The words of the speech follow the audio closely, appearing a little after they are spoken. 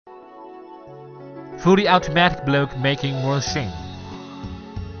Fully automatic block making machine.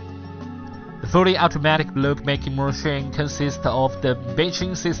 The fully automatic block making machine consists of the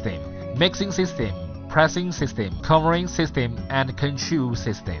batching system, mixing system, pressing system, covering system, and control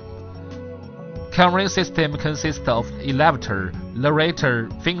system. Covering system consists of elevator, lowerator,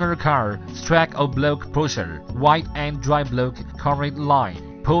 finger car, stack or block pusher, wet and dry block covering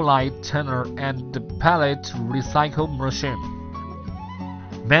line, pull light turner, and pallet recycle machine.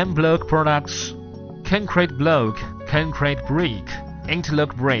 Main block products: concrete block, concrete brick,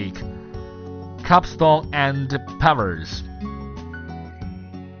 interlock brick, capstone, and pavers.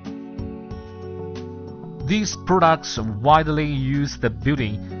 These products are widely used in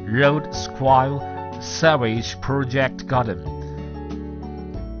building, road, square, sewage, project garden.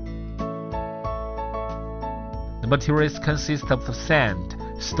 The materials consist of sand,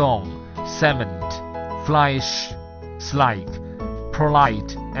 stone, cement, fly-ash, slag,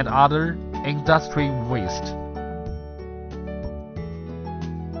 perlite, and other industry waste.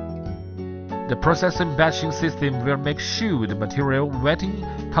 The processing batching system will make sure the material wetting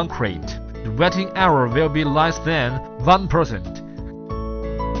concrete. The wetting error will be less than 1%.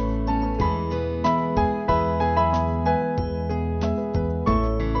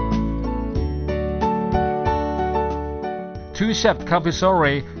 Two-shaft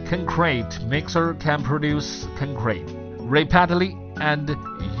compulsory concrete mixer can produce concrete rapidly and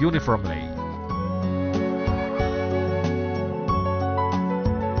uniformly.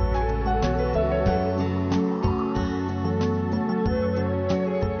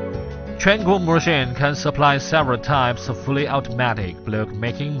 Triangle machine can supply several types of fully automatic block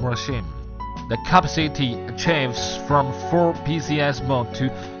making machine. The capacity achieves from 4 PCS more to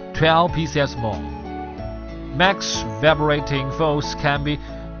 12 PCS more. Max vibrating force can be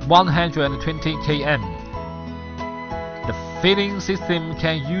 120 kN. The feeding system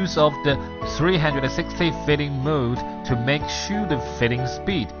can use of the 360 feeding mode to make sure the feeding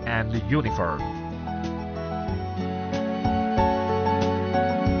speed and uniform.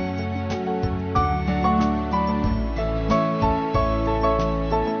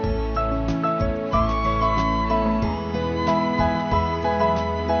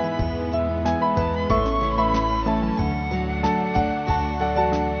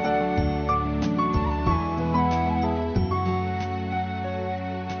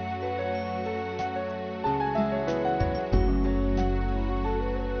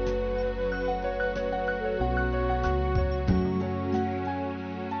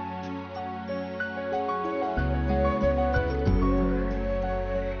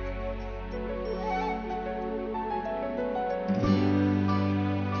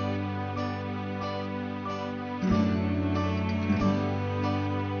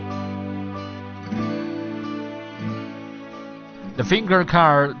 The finger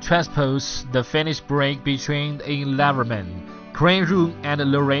car transports the finished brick between the elevator, crane room, and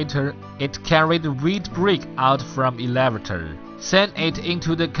lowerator. It carried wet brick out from elevator, sent it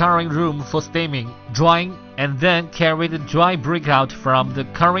into the curing room for steaming, drying, and then carried the dry brick out from the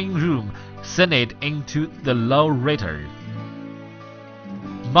curing room, sent it into the lowerator.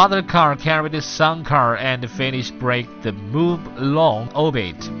 Mother car carried the sun car and finished brick that moved along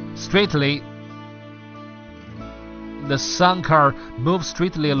orbit straightly. The sun car moves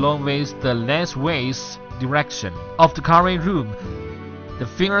straightly along with the lengthways direction of the curing room. The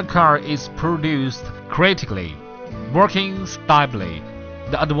finger car is produced critically, working stably.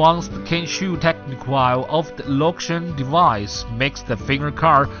 The advanced control technique of the location device makes the finger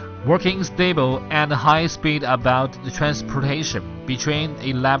car working stable and high speed about the transportation between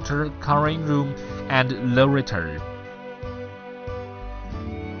the elevator, curing room, and lowerator.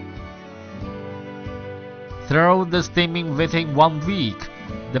 Through the steaming within 1 week,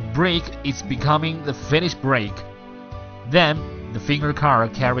 the brick is becoming the finished brick. Then, the finger car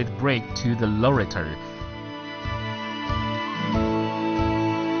carried brick to the lowerator.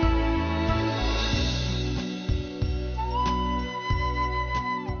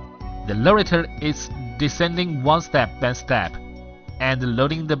 The lowerator is descending one step by step and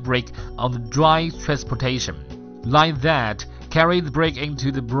loading the brick on the dry transportation. Like that, carry the brick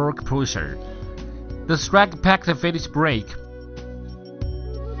into the block pusher. The stack packed the finished brick.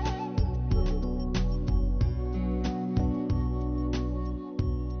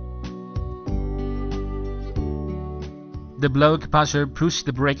 The block pusher pushed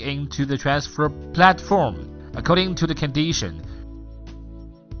the brick into the transfer platform according to the condition.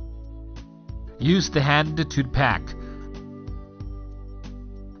 Use the hand to pack.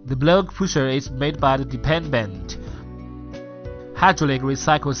 The block pusher is made by the dependent hydraulic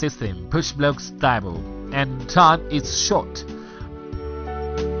recycle system, push block stable, and time is short.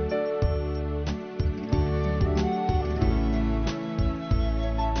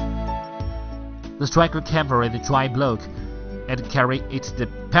 The striker carry the dry block and carry it the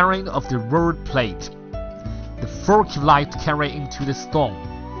pairing of the rolled plate. The fork light carry into the stone.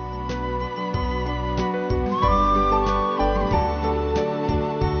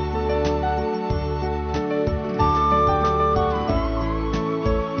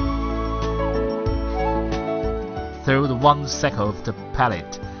 Through the one cycle of the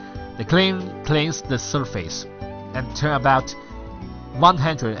pallet, the cleans the surface and turn about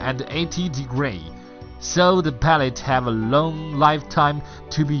 180 degrees, so the pallet have a long lifetime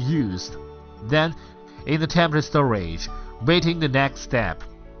to be used. Then, in the temporary storage, waiting the next step,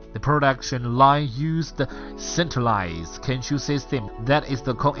 the production line used the centralized control system that is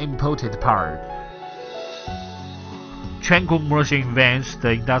the co-imported part. Tranquil Motion invents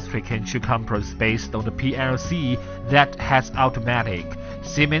the industry control compress based on the PLC that has automatic,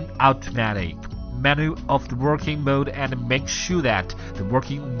 semi-automatic menu of the working mode and make sure that the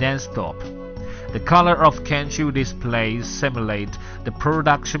working non-stop. The color of control displays simulate the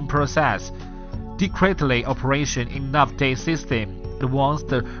production process. Discretely operation in update system advanced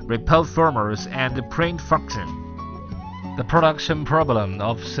the performance and the print function. The production problem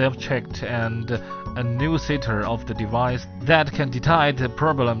of self-checked and a new setter of the device that can detect the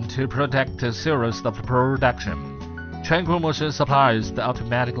problem to protect the series of production. Tranquil Motion supplies the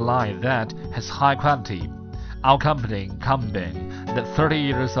automatic line that has high quality. Our company combines the 30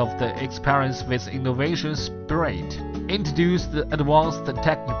 years of the experience with innovation spirit, introduced the advanced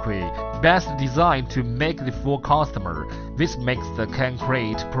technically best design to make it for customer. This makes the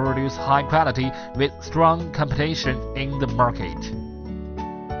concrete produce high quality with strong competition in the market.